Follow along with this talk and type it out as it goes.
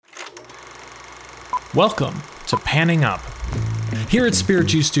Welcome to Panning Up. Here at Spirit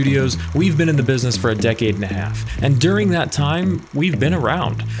Juice Studios, we've been in the business for a decade and a half, and during that time, we've been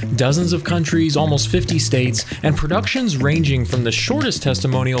around. Dozens of countries, almost 50 states, and productions ranging from the shortest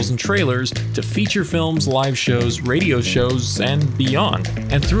testimonials and trailers to feature films, live shows, radio shows, and beyond.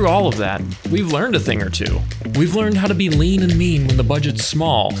 And through all of that, we've learned a thing or two. We've learned how to be lean and mean when the budget's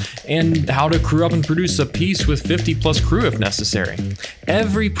small, and how to crew up and produce a piece with 50 plus crew if necessary.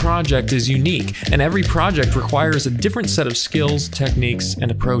 Every project is unique, and every project requires a different set of skills, techniques,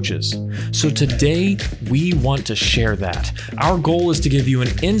 and approaches. So today, we want to share that. Our goal is to give you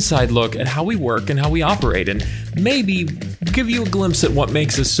an inside look at how we work and how we operate, and maybe give you a glimpse at what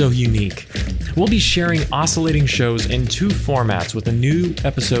makes us so unique. We'll be sharing oscillating shows in two formats with a new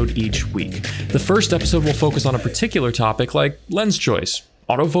episode each week. The first episode will focus on a particular topic like lens choice,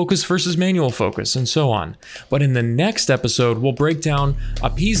 autofocus versus manual focus, and so on. But in the next episode, we'll break down a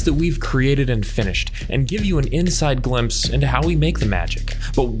piece that we've created and finished and give you an inside glimpse into how we make the magic.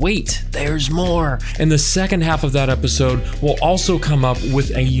 But wait, there's more. In the second half of that episode, we'll also come up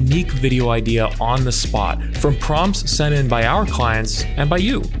with a unique video idea on the spot from prompts sent in by our clients and by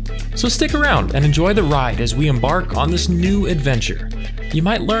you. So stick around and enjoy the ride as we embark on this new adventure. You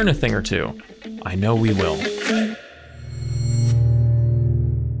might learn a thing or two. I know we will.